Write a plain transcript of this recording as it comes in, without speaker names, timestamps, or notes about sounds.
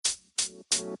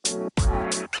What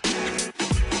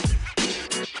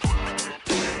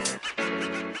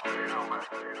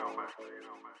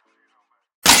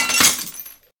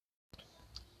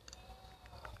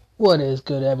is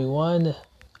good, everyone?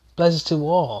 Blessings to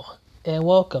all, and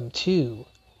welcome to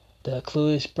the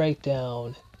Clueless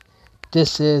Breakdown.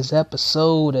 This is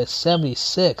episode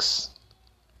 76.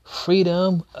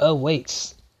 Freedom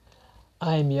Awaits.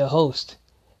 I am your host,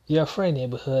 your friend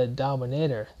neighborhood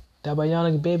dominator, the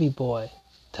bionic baby boy,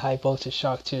 the high voltage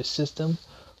shock to your system,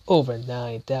 over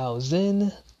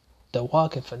 9,000, the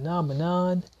walking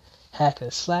phenomenon, hacking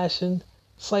and slashing,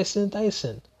 slicing and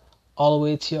dicing, all the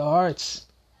way to your hearts.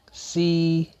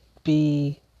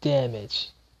 CB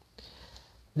Damage.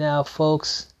 Now,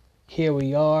 folks, here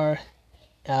we are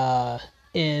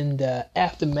in the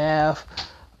aftermath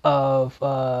of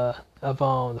the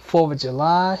 4th of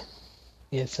July.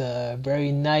 It's a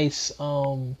very nice,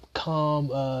 calm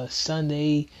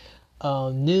Sunday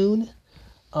noon,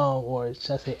 or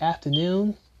should I say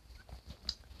afternoon.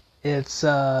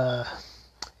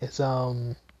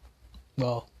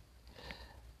 Well,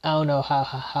 I don't know how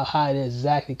high it is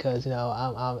exactly because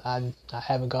I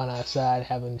haven't gone outside,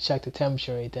 haven't checked the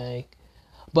temperature or anything.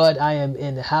 But I am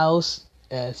in the house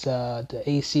as the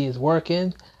AC is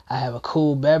working. I have a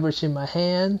cool beverage in my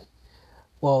hand.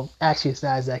 Well, actually, it's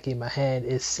not exactly in my hand.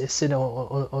 It's sitting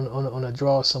on a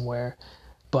drawer somewhere.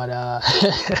 But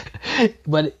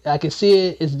but I can see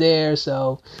it. It's there,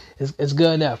 so it's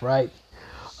good enough, right?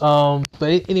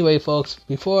 But anyway, folks,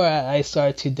 before I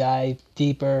start to dive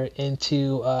deeper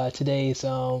into today's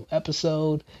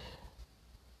episode,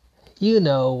 you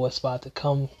know what's about to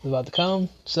come.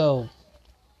 So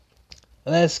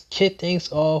let's kick things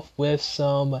off with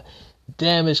some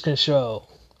damage control.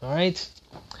 All right.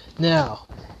 Now,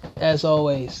 as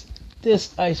always,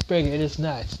 this icebreaker, it is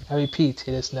not. I repeat,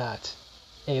 it is not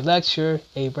a lecture,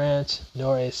 a rant,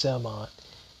 nor a sermon.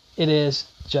 It is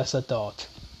just a thought.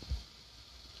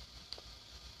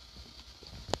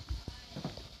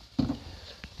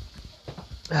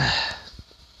 I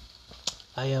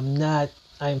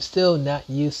am still not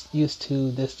used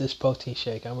to this protein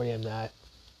shake. I really am not.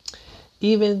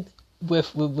 Even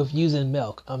with using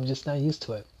milk, I'm just not used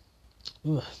to it.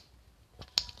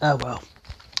 Oh well.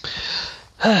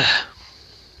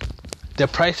 The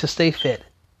price to stay fit.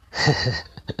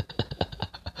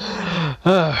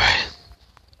 Alright.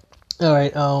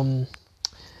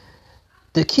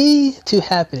 The key to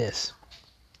happiness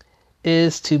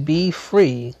is to be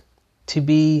free to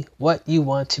be what you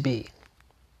want to be.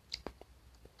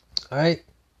 Alright?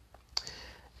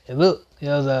 And look, it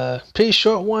was a pretty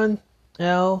short one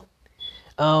now.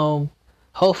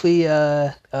 Hopefully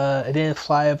it didn't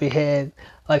fly over your head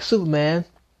like Superman.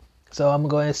 So I'm gonna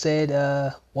go ahead and say it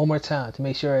one more time to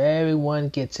make sure everyone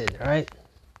gets it, alright?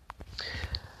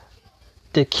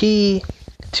 The key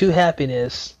to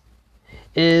happiness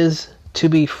is to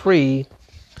be free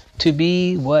to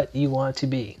be what you want to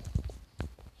be.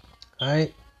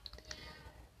 Alright?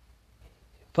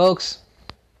 Folks,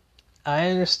 I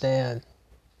understand.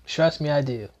 Trust me, I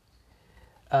do.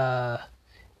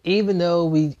 Even though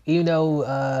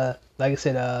like I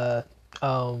said,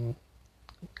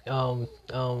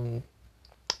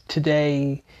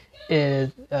 today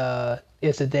is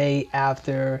the day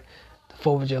after the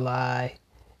 4th of July.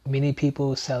 Many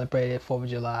people celebrated 4th of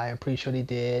July. I'm pretty sure they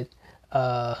did.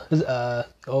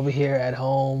 Over here at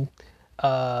home,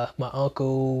 my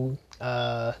uncle,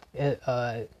 my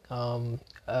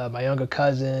younger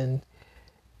cousin,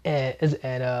 and his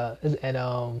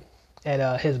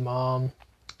mom.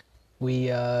 We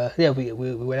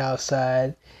went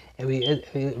outside and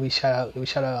we shot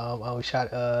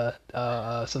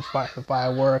some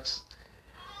fireworks,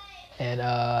 and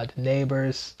the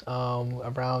neighbors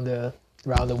around the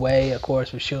way, of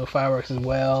course, were shooting fireworks as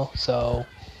well. So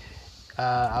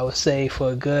I would say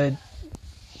for a good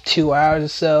 2 hours or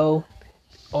so,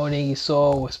 only thing you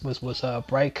saw was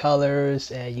bright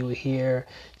colors, and you would hear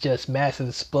just massive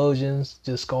explosions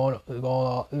just going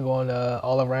all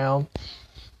around.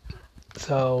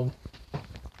 So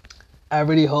I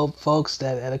really hope, folks,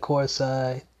 that of course,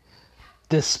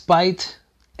 despite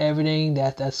everything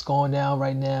that's going down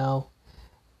right now,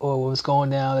 or what's going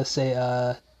down, let's say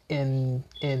in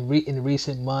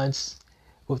recent months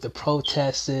with the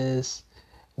protests,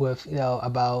 with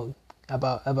about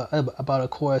of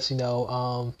course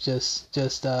just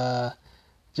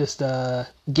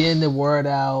getting the word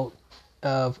out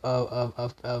of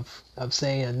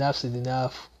saying enough's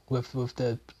enough with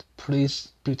the police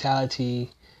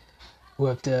brutality,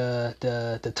 with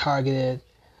the targeted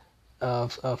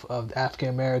of African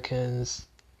Americans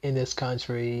in this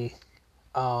country,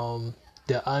 the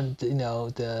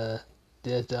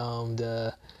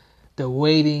the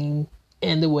waiting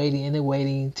and the waiting and the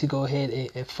waiting to go ahead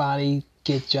and finally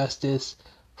get justice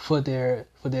for their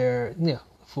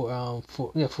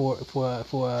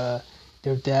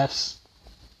their deaths.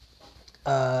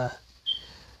 Uh,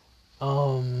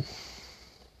 um,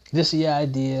 just the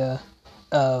idea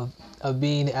of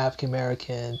being African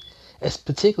American, it's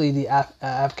particularly the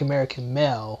African American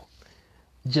male,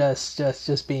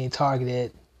 just being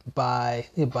targeted by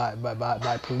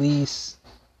police.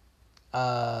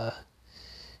 Uh,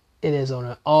 it is on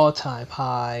an all-time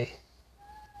high.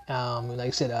 Like I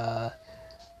said,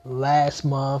 last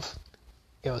month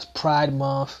it was Pride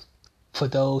Month for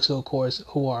those who, of course,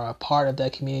 who are a part of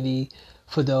that community,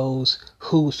 for those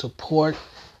who support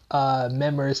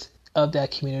members of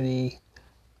that community.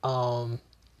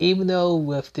 Even though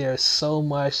with there's so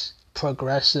much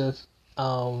progressive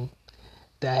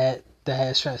that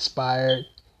has transpired,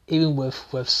 even with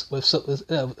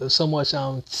so much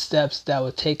steps that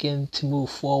were taken to move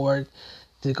forward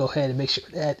to go ahead and make sure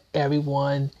that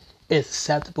everyone is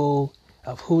acceptable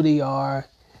of who they are,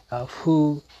 of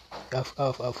who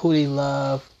of who they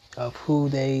love, of who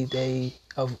they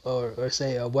of or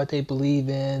say of what they believe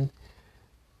in.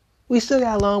 We still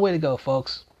got a long way to go,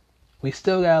 folks. We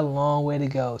still got a long way to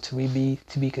go to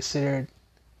be considered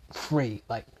free,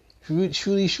 like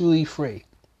truly free.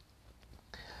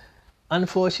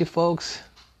 Unfortunately, folks,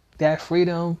 that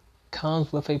freedom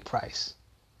comes with a price,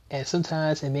 and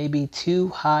sometimes it may be too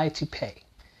high to pay.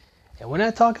 And we're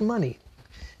not talking money.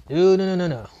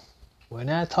 No. We're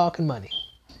not talking money.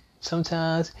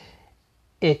 Sometimes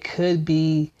it could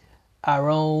be our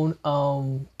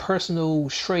own personal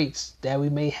traits that we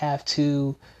may have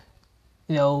to,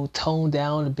 tone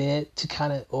down a bit to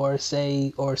kind of, or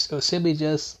simply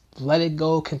just let it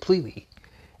go completely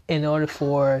in order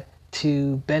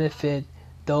to benefit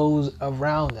those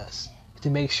around us, to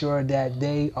make sure that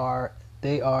they are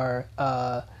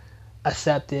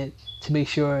accepted, to make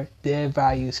sure their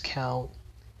values count.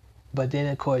 But then,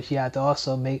 of course, you have to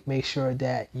also make sure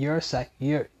that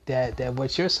that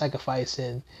what you're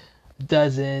sacrificing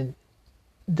doesn't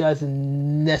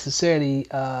necessarily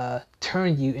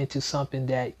turn you into something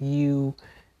that you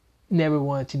never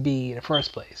wanted to be in the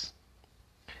first place.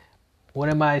 What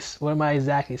am I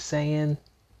exactly saying?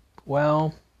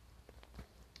 Well,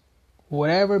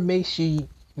 whatever makes you,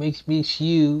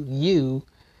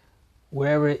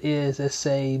 whatever it is, let's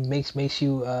say makes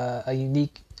you a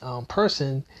unique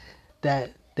person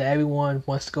that everyone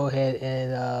wants to go ahead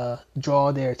and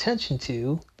draw their attention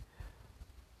to.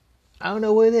 I don't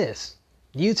know what it is.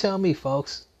 You tell me,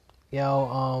 folks.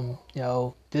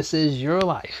 This is your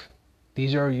life.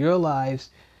 These are your lives.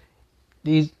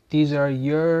 These are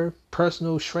your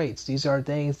personal traits. These are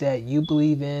things that you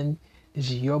believe in.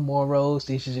 These are your morals.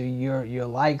 These are your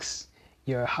likes,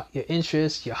 your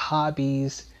interests, your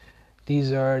hobbies.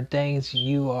 These are things these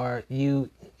are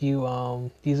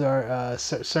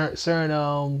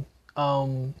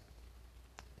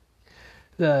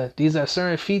these are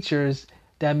certain features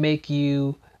that make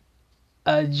you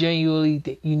a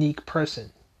genuinely unique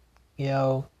person.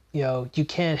 You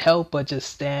can't help but just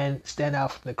stand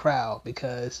out from the crowd,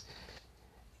 because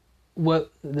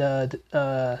what the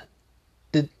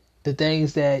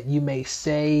things that you may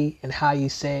say and how you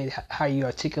say it, how you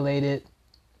articulate it,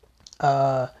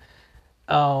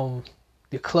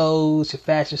 your clothes, your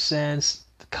fashion sense,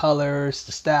 the colors,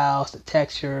 the styles, the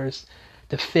textures,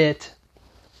 the fit,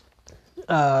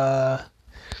 the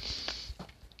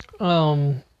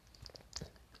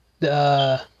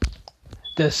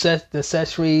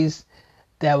accessories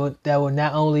that would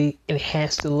not only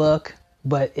enhance the look,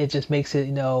 but it just makes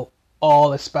it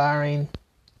all aspiring.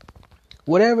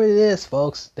 Whatever it is,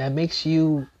 folks, that makes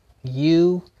you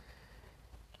you.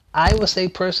 I would say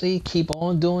personally, keep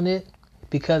on doing it,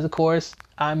 because of course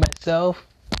I myself,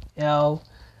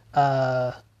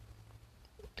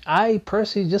 I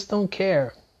personally just don't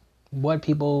care what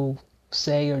people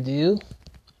say or do.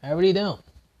 I really don't.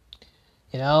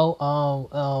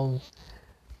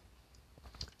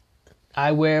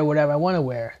 I wear whatever I want to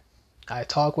wear. I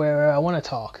talk wherever I want to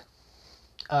talk.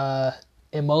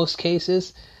 In most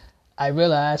cases, I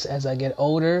realize as I get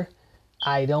older,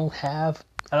 I don't have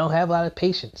a lot of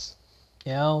patience.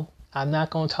 I'm not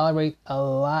going to tolerate a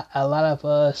lot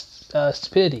of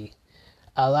stupidity,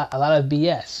 a lot of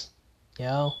BS.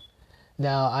 Now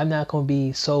I'm not going to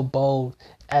be so bold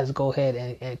as to go ahead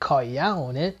and call you out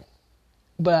on it,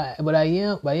 but I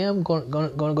am going to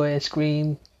go ahead and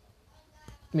scream,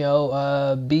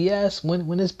 BS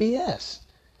when it's BS.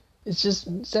 It's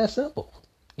that simple.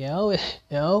 I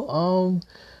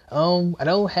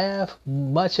don't have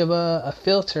much of a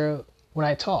filter when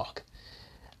I talk.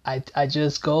 I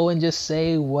just go and just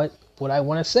say what I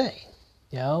want to say,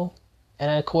 you know.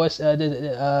 And of course,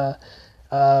 I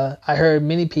heard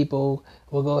many people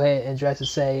will go ahead and dress to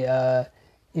say,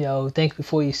 think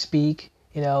before you speak.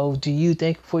 Do you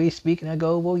think before you speak? And I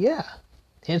go, well, yeah.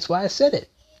 Hence why I said it.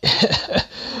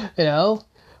 you know,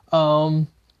 um,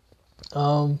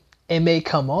 it may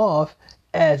come off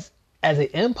as an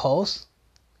impulse,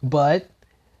 but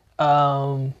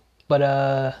um, but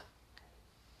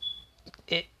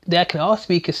that can also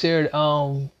be considered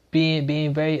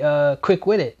being very quick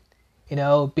witted.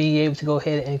 Being able to go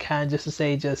ahead and kind of just to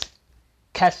say just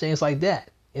catch things like that.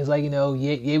 It's like you're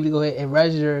able to go ahead and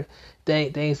register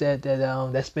things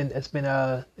that's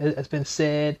been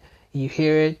said. You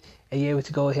hear it, and you're able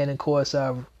to go ahead and of course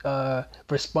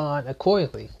respond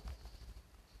accordingly.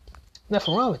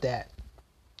 Nothing wrong with that,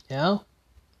 you know.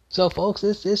 So folks,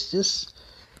 it's just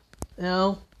you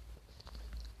know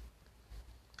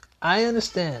I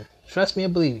understand. Trust me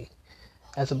and believe me.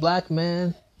 As a black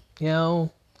man, you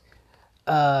know,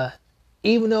 uh,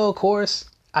 even though of course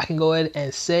I can go ahead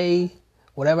and say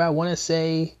whatever I want to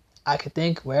say, I can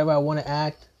think wherever I want to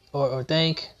act or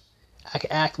think. I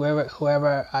can act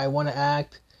whoever I want to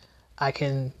act. I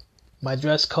can my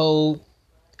dress code,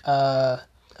 uh,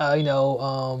 uh you know,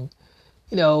 um,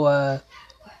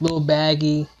 little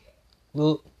baggy,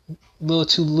 little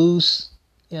too loose,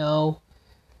 you know.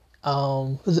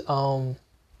 Um,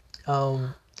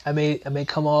 um, I may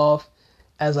come off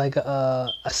as like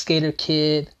a skater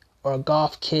kid or a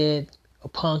goth kid, a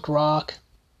punk rock.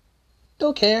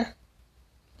 Don't care,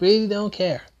 really don't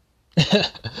care.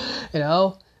 you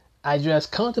know, I dress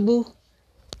comfortable.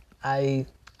 I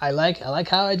like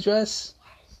how I dress.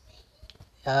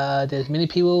 There's many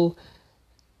people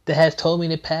that has told me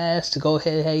in the past to go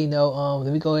ahead, hey,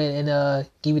 let me go ahead and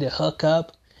give you the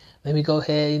hookup. Let me go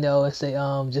ahead, and say,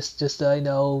 let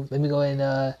me go ahead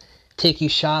and take you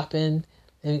shopping.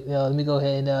 And, let me go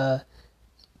ahead and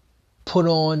put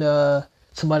on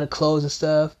some other clothes and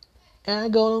stuff. And I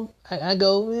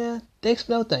go, yeah, thanks,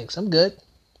 but no thanks. I'm good.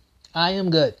 I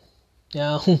am good.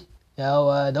 Don't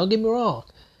get me wrong.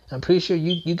 I'm pretty sure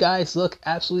you guys look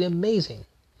absolutely amazing.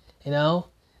 And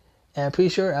I'm pretty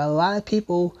sure a lot of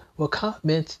people will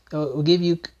comment, or will give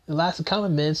you lots of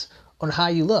compliments on how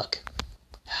you look,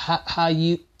 how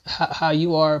you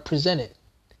are presented.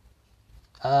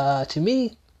 To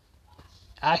me,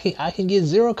 I can give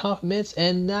zero compliments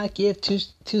and not give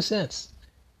two cents.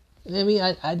 I mean,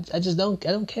 I just don't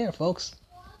care, folks.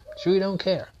 Truly don't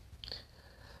care.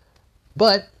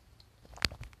 But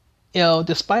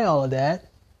despite all of that,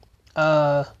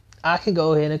 I can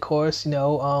go ahead and, of course,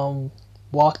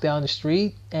 walk down the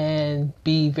street and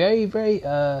be very, very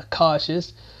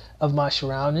cautious of my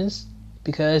surroundings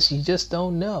because you just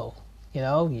don't know.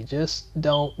 You just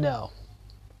don't know.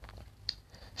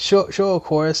 Sure, of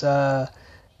course, I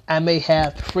may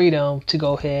have the freedom to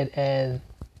go ahead and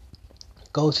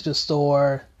go to the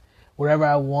store, whatever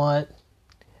I want.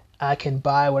 I can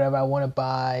buy whatever I want to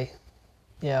buy.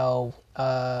 Like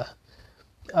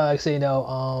I say,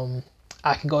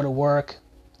 I can go to work,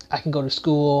 I can go to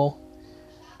school,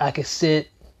 I can sit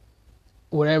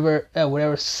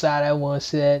whatever side I want to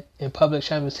sit in public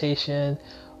transportation,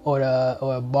 or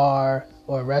a bar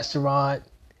or a restaurant.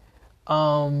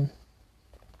 Um,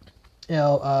 you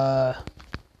know,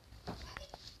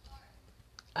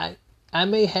 I I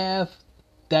may have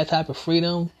that type of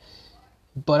freedom,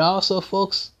 but also,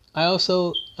 folks, I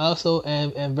also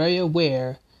am very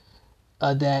aware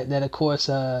that of course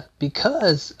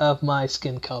because of my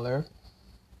skin color,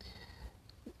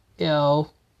 you know,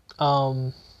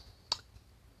 um,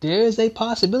 there is a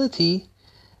possibility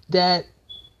that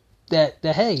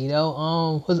hey, a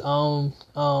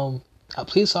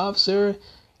police officer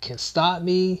can stop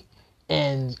me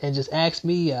and just ask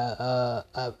me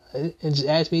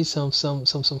some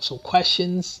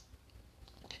questions,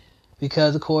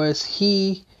 because of course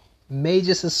he may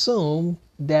just assume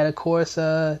that of course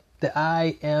that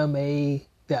I am a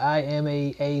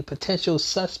potential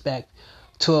suspect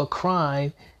to a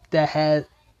crime that has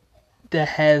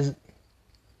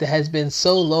been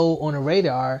so low on the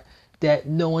radar that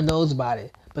no one knows about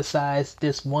it besides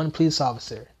this one police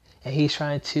officer, and he's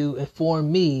trying to inform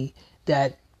me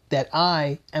that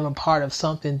I am a part of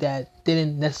something that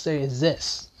didn't necessarily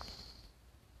exist.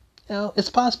 It's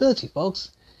a possibility,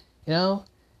 folks.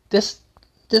 This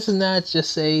is not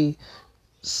just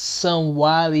some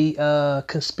wily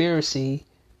conspiracy,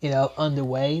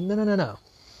 underway. No.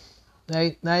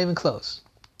 Not even close.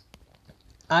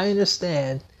 I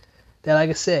understand that, like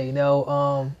I said,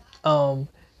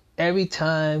 every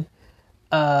time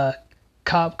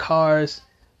cop cars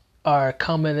are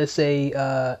coming to say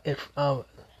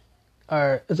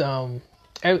or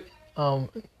every um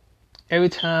every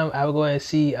time I would go and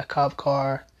see a cop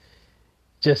car,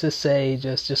 just to say,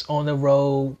 just on the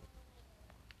road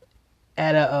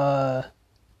at at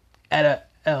a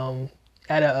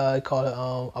at call it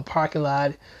a parking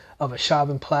lot of a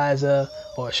shopping plaza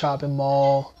or a shopping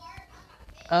mall.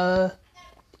 Uh,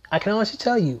 I can honestly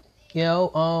tell you,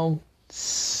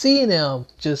 seeing them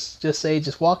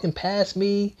just walking past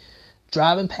me,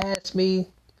 driving past me,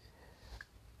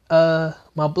 my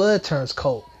blood turns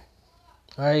cold.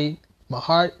 All right, my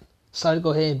heart started to go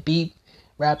ahead and beat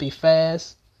rapid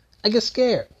fast. I get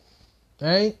scared. All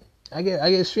right, I get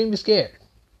extremely scared.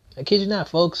 I kid you not,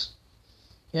 folks.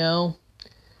 You know,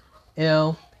 you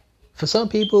know, for some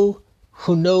people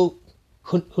who know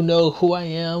who I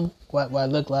am, what I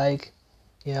look like,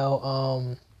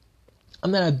 I'm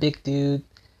not a big dude.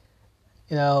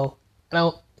 I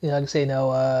don't, I can say you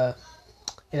know,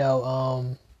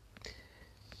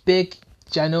 big,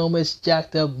 ginormous,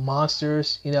 jacked up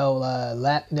monsters.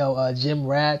 Gym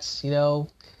rats.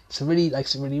 Some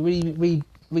really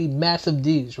massive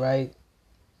dudes, right?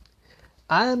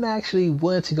 I'm actually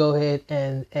willing to go ahead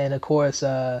and of course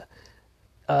get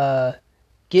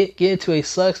into a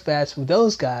slugfest with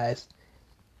those guys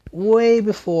way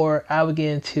before I would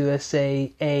get into, let's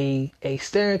say, a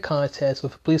staring contest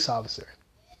with a police officer.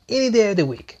 Any day of the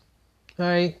week.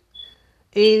 Alright?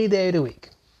 Any day of the week.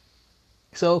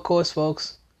 So of course,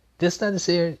 folks, this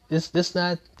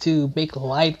not to make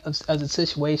light of the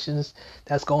situations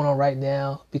that's going on right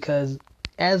now, because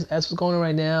as what's going on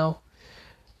right now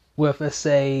with, let's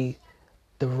say,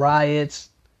 the riots,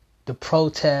 the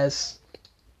protests,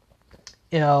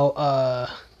 the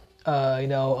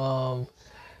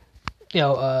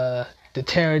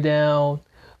tearing down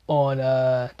on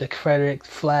the Confederate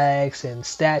flags and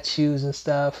statues and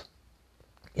stuff,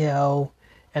 and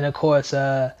of course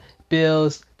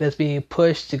bills that's being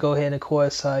pushed to go ahead and of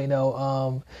course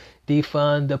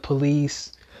defund the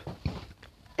police.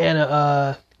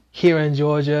 And here in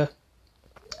Georgia,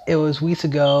 it was weeks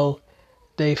ago,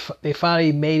 they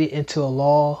finally made it into a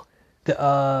law,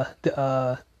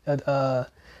 the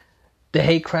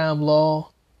hate crime law.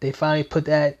 They finally put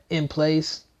that in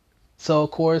place. So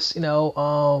of course,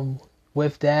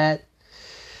 with that,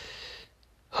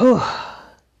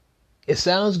 it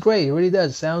sounds great. It really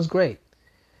does. It sounds great.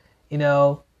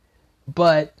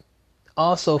 But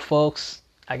also, folks,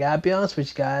 I gotta be honest with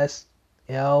you guys.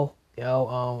 To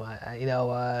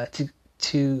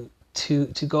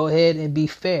go ahead and be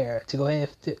fair, to go ahead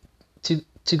to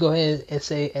go ahead and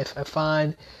say, if I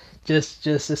find just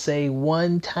to say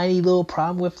one tiny little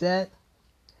problem with that,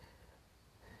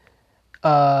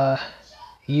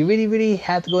 you really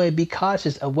have to go ahead and be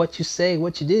cautious of what you say,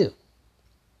 what you do.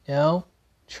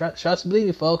 Trust and believe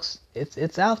me, folks.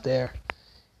 It's out there.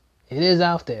 It is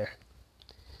out there.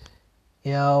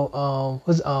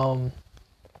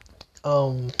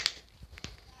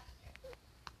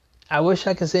 I wish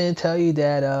I could say and tell you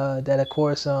that of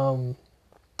course all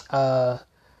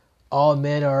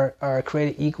men are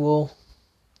created equal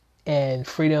and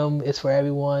freedom is for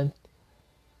everyone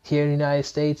here in the United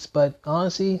States, but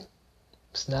honestly,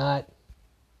 it's not.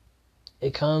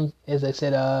 It comes, as I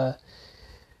said,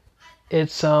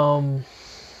 it's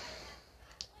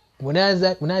we're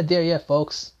not there yet,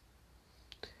 folks.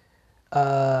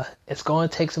 It's going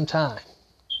to take some time.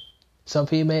 Some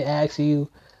people may ask you,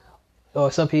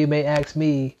 or some people may ask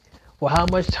me, well, how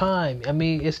much time? I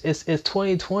mean, it's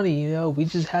 2020. We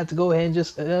just have to go ahead and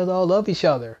just all love each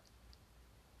other.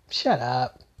 Shut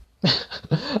up.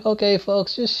 Okay,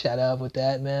 folks, just shut up with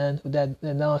that, man, with that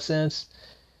nonsense.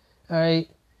 All right,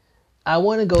 I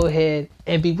want to go ahead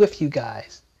and be with you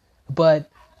guys,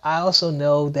 but I also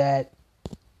know that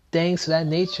things of that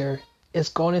nature is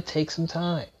going to take some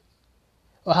time.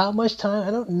 Well, how much time?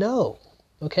 I don't know.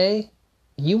 Okay,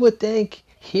 you would think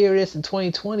here it is in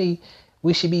 2020,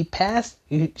 we should be past.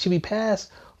 You should be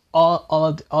past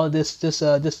all this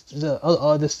violence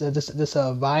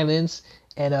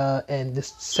and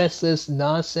this senseless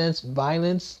nonsense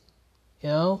violence.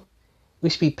 We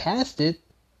should be past it,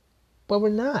 but we're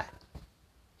not.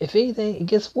 If anything, it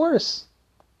gets worse,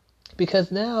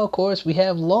 because now, of course, we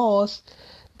have laws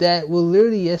that will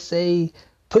literally, let's say,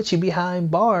 put you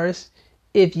behind bars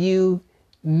if you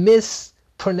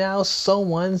mispronounce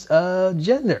someone's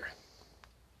gender.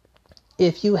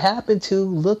 If you happen to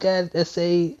look at, let's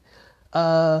say,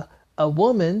 a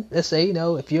woman, let's say,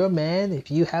 if you're a man,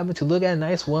 if you happen to look at a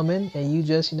nice woman and you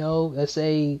just, let's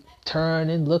say, turn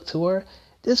and look to her,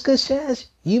 there's a good chance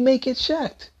you may get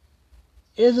checked.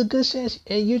 There's a good chance,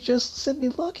 and you're just simply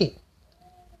looking.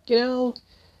 You're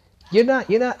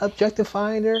not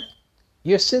objectifying her.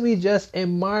 You're simply just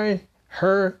admiring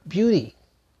her beauty.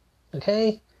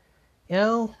 Okay? You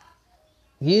know,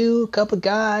 you, a couple of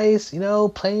guys,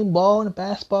 playing ball in a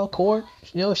basketball court,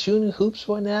 shooting hoops,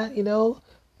 whatnot,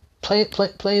 playing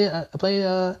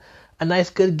a nice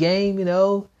good game,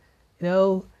 the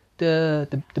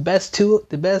best 2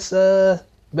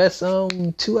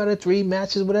 out of 3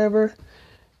 matches, whatever.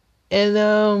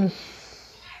 And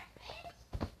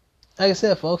like I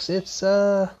said, folks, it's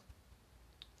not.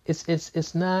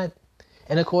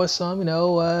 And of course,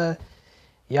 you're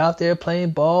out there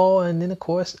playing ball, and then of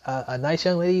course a nice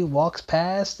young lady walks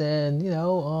past, and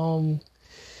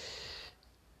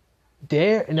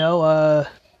there, you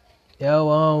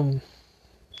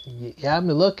happen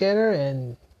to look at her,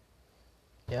 and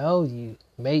you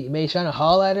may try to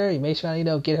haul at her, you may try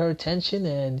to get her attention,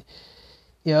 and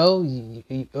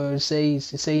or say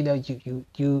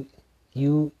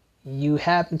you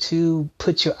happen to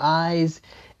put your eyes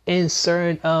in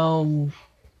certain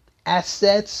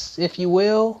assets, if you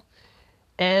will,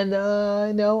 and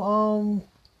a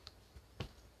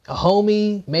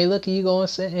homie may look at you going and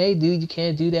say, "Hey, dude, you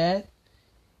can't do that."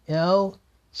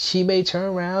 She may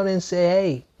turn around and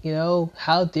say, "Hey,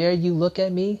 how dare you look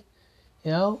at me?"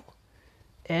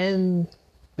 And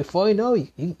before you know,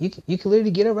 you can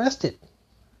literally get arrested.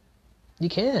 You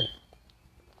can.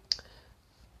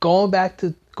 Going back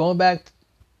to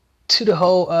the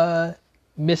whole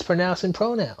mispronouncing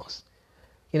pronouns.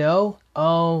 If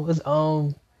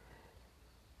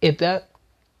that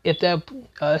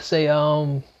say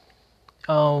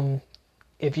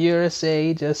if you're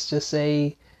just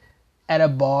say at a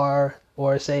bar,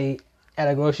 or say at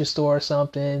a grocery store or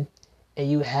something,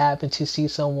 and you happen to see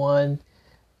someone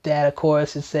that, of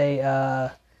course, it's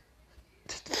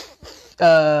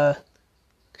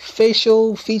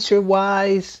facial feature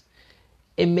wise,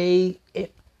 it may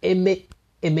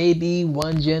be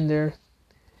one gender.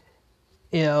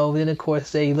 Then of course,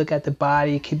 say you look at the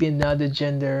body, it could be another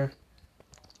gender,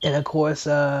 and of course,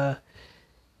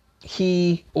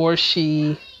 he or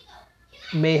she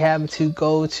may happen to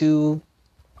go to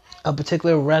a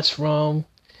particular restroom,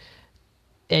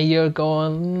 and you're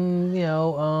going,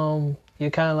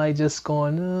 you're kind of like just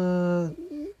going,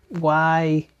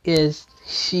 why is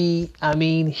he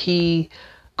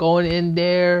going in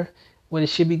there when it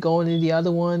should be going in the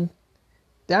other one?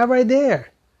 That right there,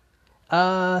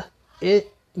 that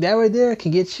right there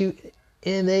can get you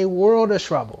in a world of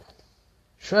trouble.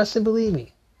 Trust and believe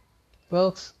me,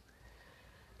 folks.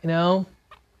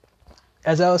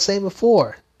 As I was saying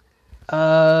before,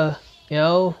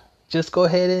 just go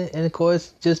ahead and of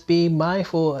course, just be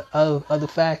mindful of the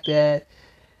fact that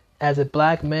as a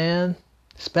black man,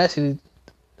 especially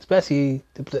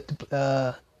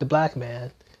the black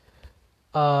man,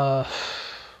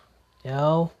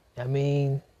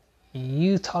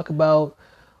 you talk about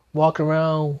walking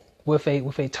around with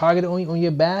a target on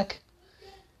your back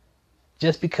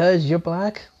just because you're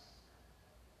black.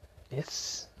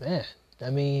 It's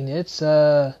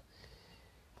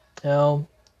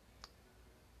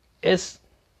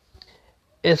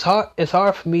it's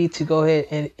hard for me to go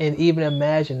ahead and even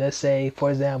imagine. Let's say,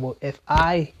 for example, if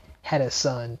I had a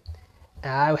son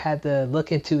and I had to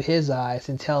look into his eyes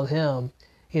and tell him,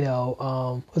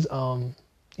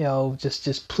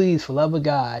 just please, for love of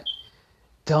God,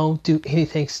 don't do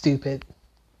anything stupid.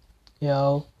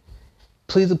 Please,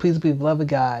 please, please, for love of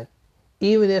God,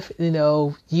 even if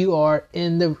you are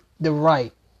in the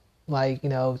right,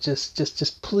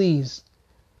 just please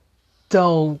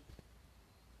don't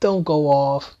go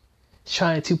off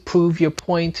trying to prove your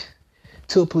point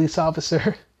to a police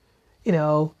officer.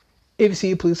 If you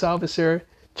see a police officer,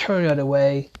 turn the other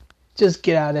way. Just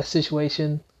get out of that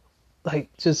situation.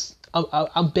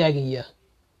 I'm begging you.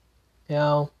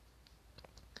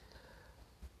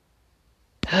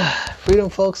 Freedom,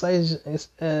 folks.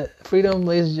 Freedom,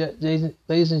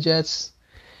 ladies and gents.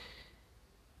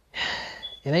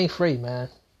 It ain't free, man.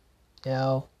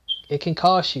 It can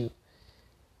cost you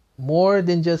more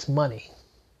than just money.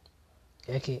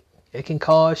 It can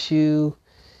cost you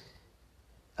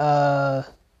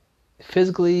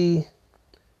physically,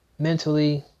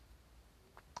 mentally,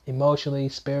 emotionally,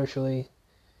 spiritually,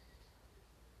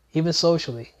 even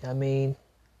socially.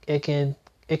 It can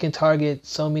target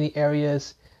so many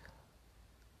areas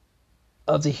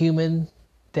of the human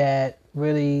that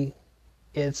really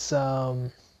it's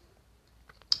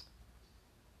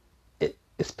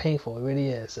painful. It really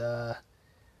is. I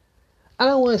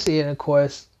don't want to see it, of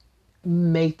course,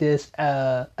 make this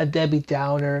a Debbie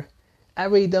Downer. I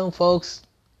really don't, folks.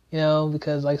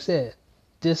 Because like I said,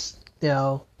 just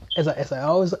as I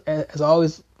always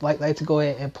like to go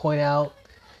ahead and point out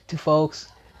to folks,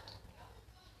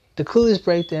 the Clueless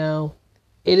Breakdown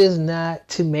It is not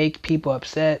to make people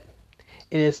upset.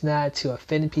 It is not to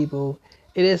offend people.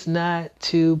 It is not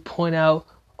to point out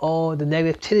all the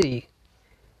negativity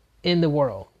in the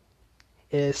world.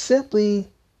 It is simply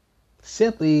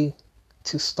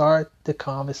to start the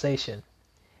conversation.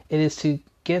 It is to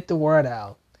get the word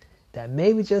out that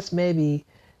maybe, just maybe,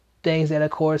 things that,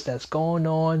 of course, that's going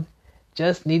on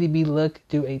just need to be looked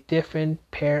through a different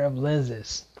pair of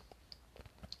lenses.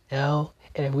 And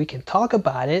if we can talk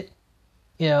about it,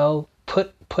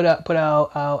 put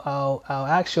our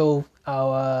actual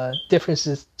our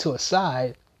differences to a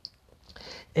side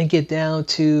and get down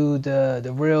to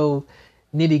the real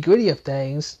nitty gritty of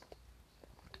things,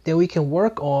 then we can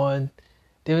work on.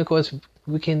 Then of course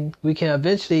we can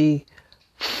eventually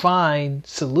find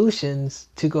solutions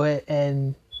to go ahead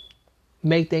and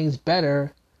make things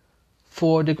better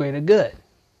for the greater good.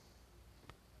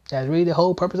 That's really the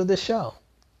whole purpose of this show,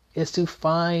 is to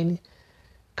find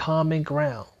common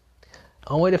ground. The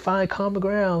only way to find common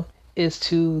ground is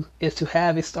to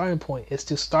have a starting point, is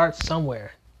to start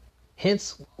somewhere.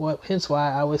 Hence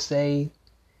why I would say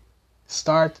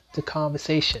start the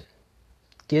conversation.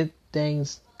 Get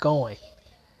things going.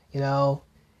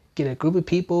 Get a group of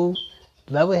people,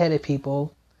 level-headed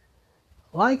people,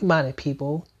 like-minded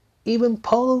people, even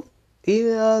polar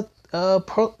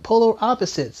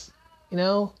opposites,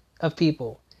 of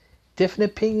people.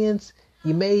 Different opinions.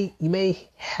 You may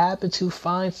happen to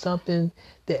find something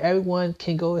that everyone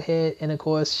can go ahead and, of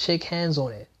course, shake hands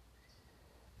on it.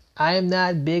 I am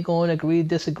not big on agree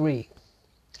disagree.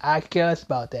 I care less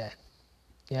about that.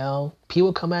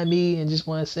 People come at me and just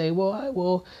want to say,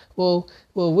 well,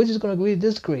 we're just going to agree to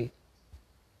disagree.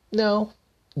 No,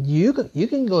 you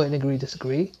can go ahead and agree to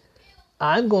disagree.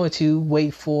 I'm going to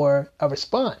wait for a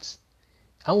response.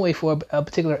 I'm waiting for a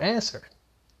particular answer.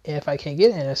 And if I can't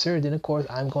get an answer, then of course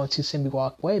I'm going to simply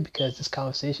walk away, because this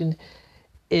conversation,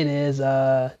 it is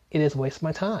a waste of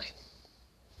my time.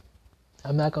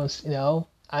 I'm not going to,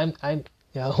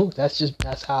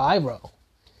 that's how I roll.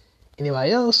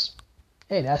 Anybody else?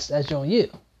 Hey, that's on you.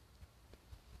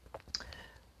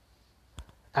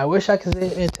 I wish I could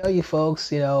say and tell you folks,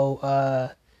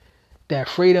 that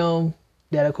freedom,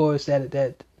 that of course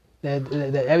that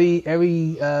every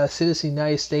citizen of the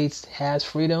United States has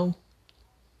freedom.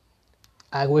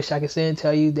 I wish I could say and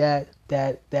tell you that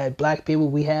black people,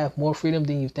 we have more freedom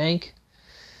than you think.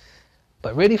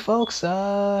 But really, folks,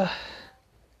 not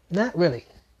really.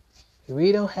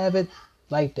 We don't have it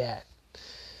like that.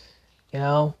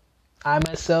 I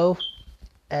myself,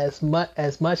 as much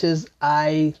as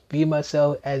I view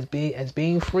myself as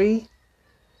being free,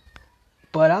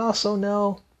 but I also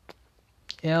know,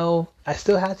 I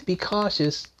still have to be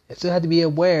cautious. I still have to be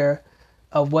aware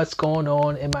of what's going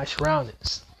on in my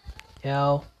surroundings.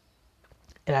 And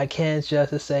I can't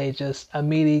just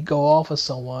immediately go off of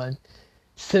someone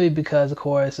simply because, of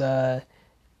course, they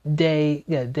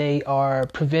are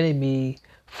preventing me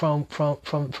from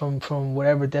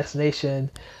whatever destination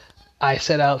I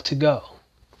set out to go.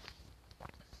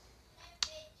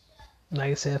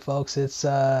 Like I said, folks, it's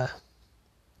I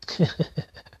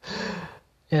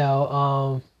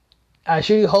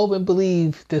truly hope and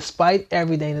believe, despite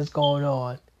everything that's going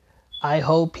on, I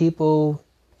hope people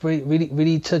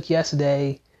really took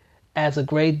yesterday as a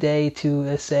great day to,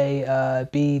 let's say,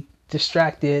 be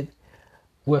distracted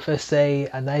with, let's say,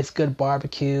 a nice good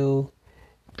barbecue,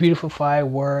 beautiful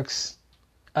fireworks.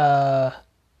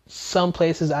 Some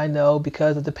places I know,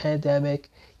 because of the pandemic,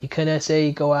 you couldn't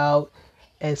say go out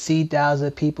and see thousands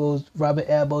of people rubbing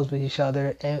elbows with each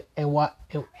other and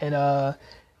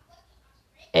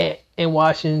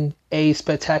watching a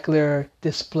spectacular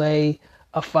display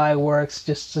of fireworks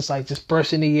just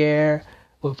burst in the air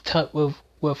with tons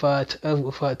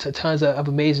of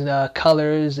amazing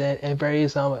colors and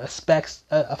various effects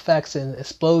and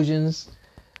explosions.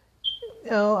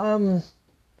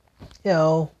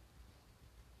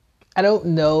 I don't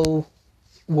know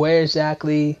where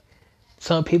exactly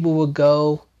some people will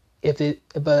go if it's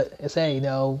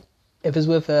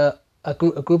with a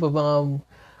group of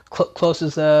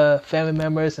closest family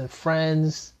members and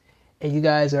friends, and you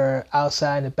guys are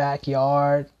outside in the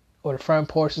backyard or the front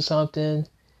porch or something.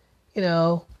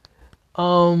 Hey,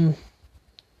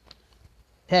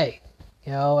 like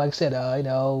I said,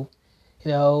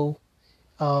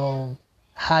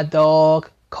 hot dog,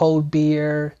 cold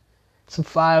beer, some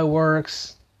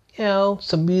fireworks,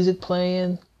 some music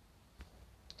playing.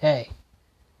 Hey,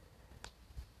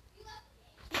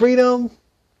 freedom,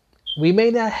 we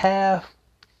may not have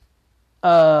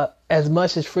as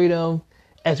much as freedom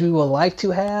as we would like to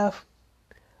have,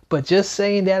 but just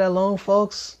saying that alone,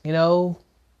 folks,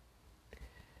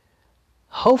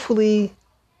 hopefully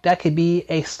that could be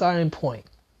a starting point.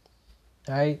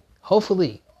 All right.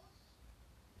 Hopefully,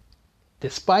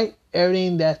 despite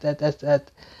everything that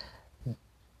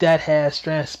has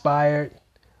transpired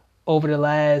over the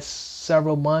last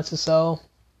several months or so,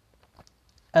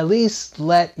 at least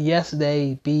let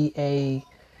yesterday be a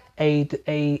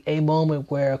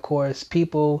moment where, of course,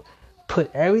 people put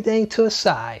everything to a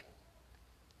side.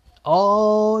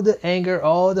 All the anger,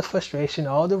 all the frustration,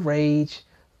 all the rage,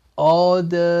 all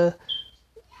the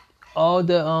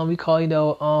we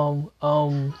call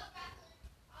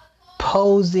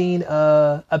posing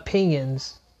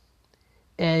opinions,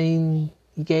 and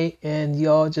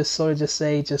y'all just sort of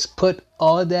just put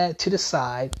all of that to the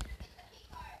side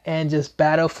and just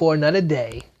battle for another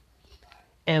day,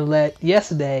 and let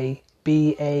yesterday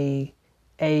be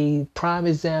a prime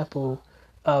example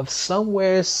of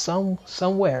somewhere,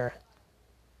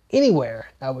 anywhere,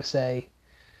 I would say,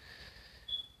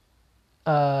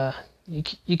 you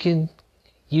could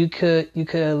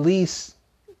at least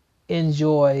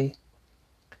enjoy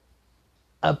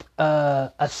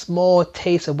a small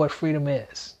taste of what freedom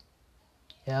is.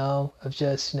 Of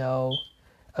just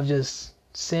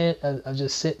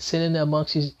sitting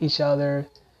amongst each other,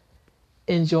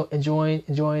 enjoying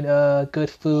good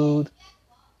food,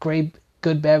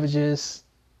 good beverages,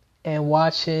 and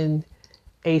watching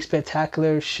a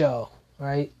spectacular show,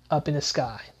 right, up in the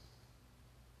sky.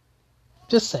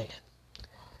 Just saying.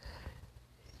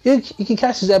 You can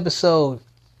catch this episode,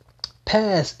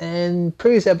 past and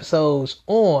previous episodes,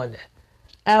 on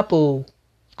Apple,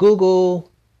 Google,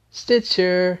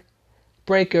 Stitcher,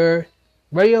 Breaker,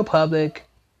 Radio Public,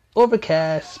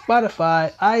 Overcast,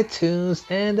 Spotify, iTunes,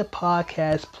 and the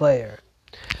podcast player.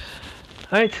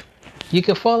 Alright, you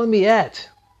can follow me at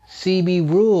CB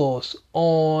Rules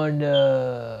on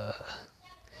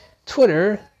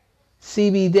Twitter,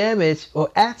 CB Damage,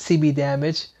 or at CB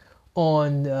Damage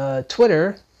on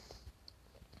Twitter.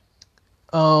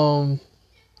 Full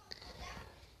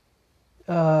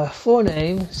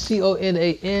name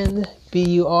CONANBURNETT.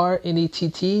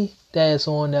 That is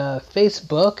on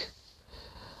Facebook.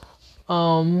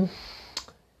 I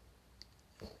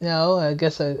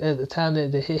guess at the time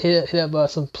to hit up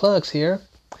some plugs here.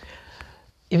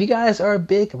 If you guys are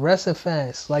big wrestling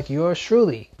fans like yours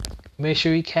truly, make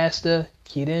sure you catch the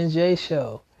Keita and Jay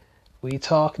show. We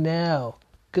Talk Now,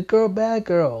 Good Girl, Bad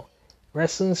Girl,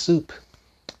 Wrestling Soup.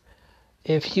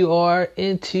 If you are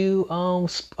into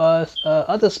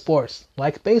other sports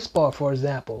like baseball, for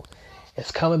example,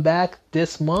 it's coming back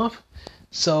this month.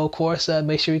 So of course,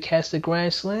 make sure you catch the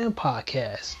Grand Slam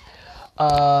podcast.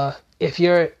 If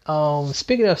you're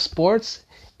speaking of sports,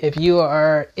 if you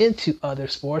are into other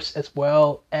sports as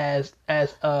well as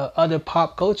other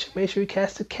pop culture, make sure you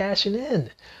catch the Cashing In.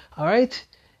 All right,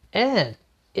 and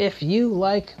if you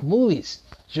like movies,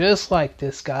 just like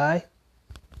this guy,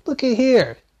 look at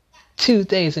here. Two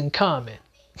things in common.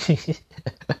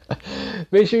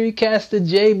 Make sure you catch the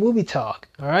J Movie Talk.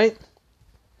 All right.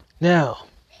 Now,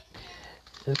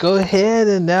 let's go ahead,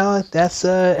 and now that's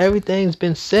everything's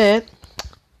been said.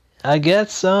 I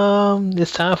guess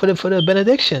it's time for the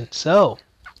benediction. So,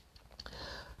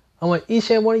 I want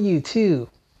each and one of you to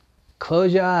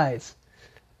close your eyes,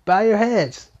 bow your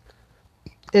heads,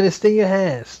 and extend your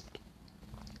hands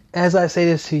as I say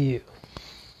this to you.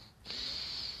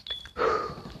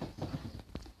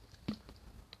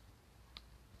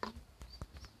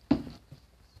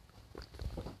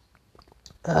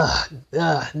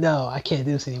 No, I can't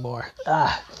do this anymore.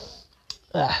 I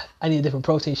need a different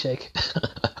protein shake.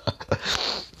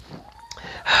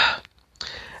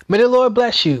 May the Lord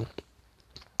bless you.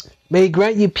 May He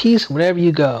grant you peace wherever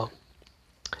you go.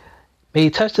 May He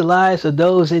touch the lives of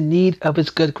those in need of His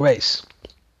good grace.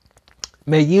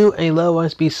 May you and your loved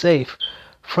ones be safe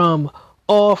from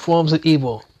all forms of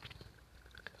evil.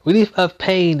 Relief of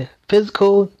pain,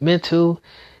 physical, mental,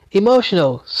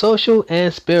 emotional, social,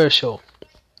 and spiritual.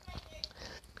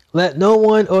 Let no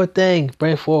one or thing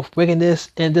bring forth wickedness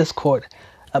and discord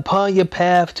upon your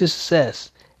path to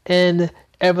success and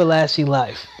everlasting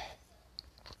life.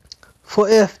 For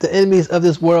if the enemies of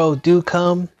this world do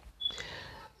come,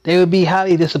 they will be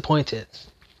highly disappointed.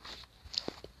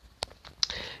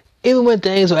 Even when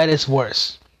things are at its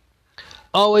worst,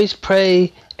 always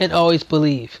pray and always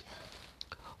believe.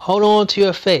 Hold on to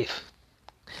your faith,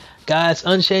 God's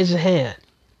unchanging hand,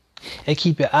 and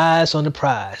keep your eyes on the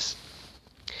prize.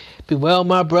 Be well,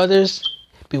 my brothers.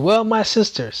 Be well, my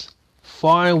sisters,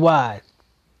 far and wide.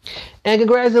 And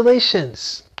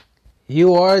congratulations,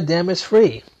 you are damage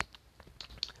free.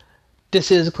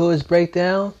 This is the Closed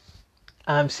Breakdown.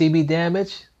 I'm CB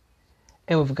Damage,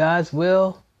 and with God's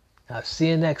will, I'll see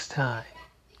you next time.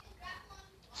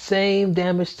 same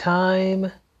damage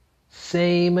time,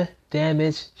 same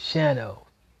damage channel.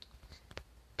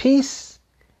 Peace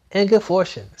and good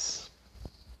fortunes.